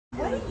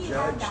What do you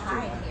have to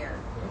hide here?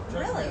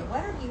 Really,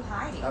 what are you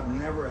hiding? I've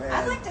never had.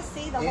 I'd like to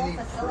see the whole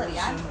facility.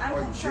 I'm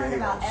concerned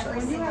about every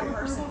single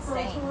person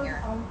staying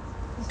here.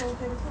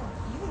 Facilitate a tour.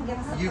 You can give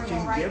us You approval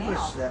can right give now.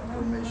 us that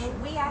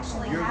permission. We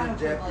actually You're have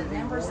the approval. deputy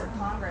Members of warden.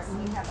 Congress,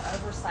 we have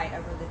oversight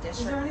over the district.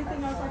 Is there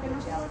anything else I can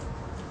help you with?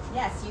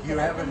 Yes, you can. You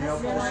haven't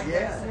helped us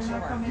yet. You're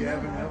not coming You in.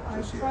 haven't helped us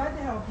I've yet. tried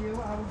to help you.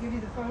 I will give you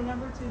the phone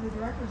number to the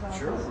director's office.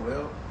 Sure,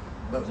 well,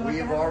 but we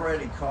have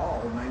already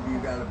called. Maybe you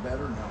got a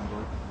better number.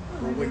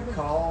 But we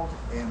called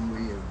and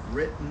we have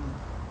written,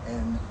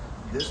 and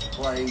this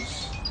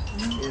place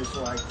is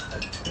like a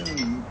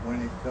tomb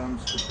when it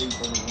comes to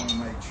people who want to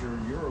make sure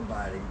you're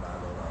abiding by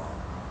the law.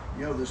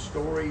 You know, the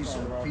stories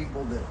of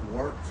people that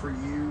work for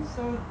you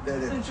So that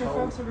have since your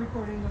told. folks are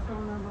recording, the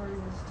phone number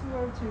is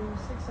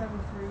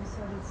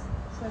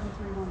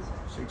 202-673-7316.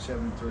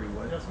 673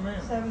 what? Yes,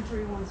 ma'am.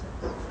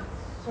 7316.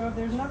 So if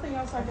there's nothing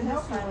else I can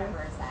help you What number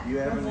with, is that? You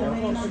haven't that's the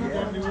main helped us number.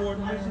 yet. Deputy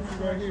warden is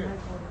right here.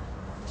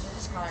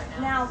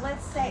 Now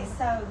let's say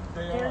there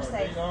They is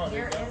got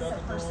a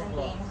the person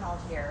door being held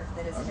here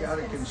that is I've his got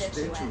a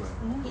constituent.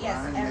 constituent, He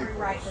has Ryan every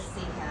right to Nichols.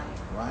 see him.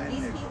 Ryan These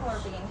Nichols. people are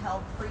being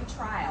held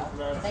pre-trial.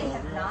 They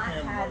have not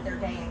had their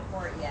day in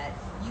court yet.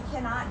 You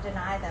cannot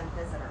deny them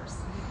visitors.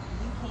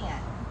 You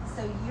can't.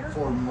 So you're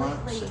For months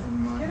completely and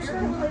months you're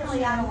and completely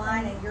months. out of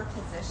line in your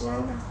position.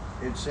 Well,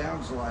 it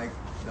sounds like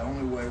the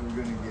only way we're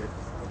going to get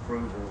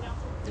approval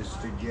is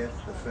to get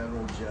the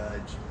federal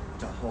judge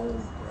to hold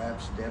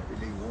perhaps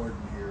Deputy Warden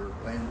here,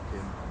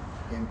 Landkin,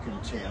 in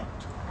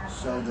contempt,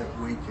 so that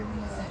we can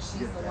Since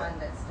she's get the that. one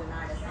that's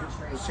denied us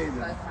entry Well, see,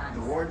 both times.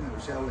 the warden that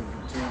was held in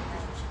contempt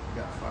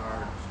got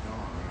fired, is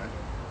gone, right?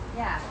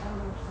 Yeah.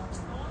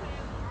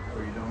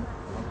 Or you don't?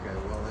 Okay,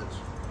 well,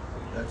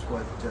 that's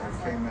what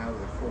came out of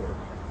the court.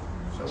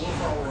 So we'll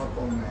follow up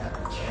on that,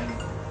 and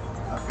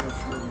I feel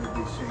sure we'll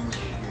be seeing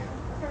you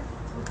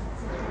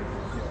again.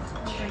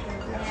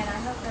 And I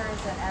hope there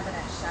is an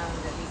evidence shown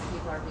that these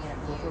people are being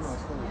abused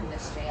in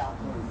this jail.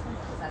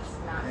 Because that's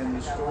not And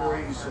the going to go well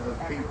stories for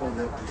of people everyone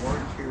that works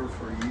work here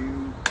for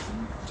you,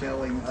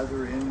 telling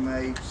other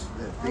inmates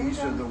that these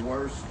are the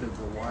worst of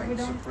the white When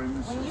you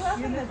supremacists.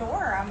 open the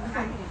door, I'm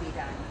happy to be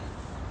done.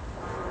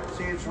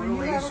 See, it's when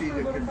real you have easy to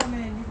approval to come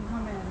in, you can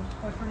come in.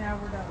 But for now,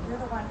 we're done. You're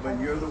the one. but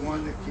you're the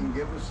one that can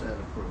give us that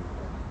approval.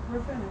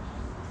 We're finished.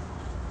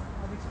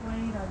 I've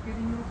explained. I've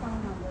given you a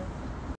phone number.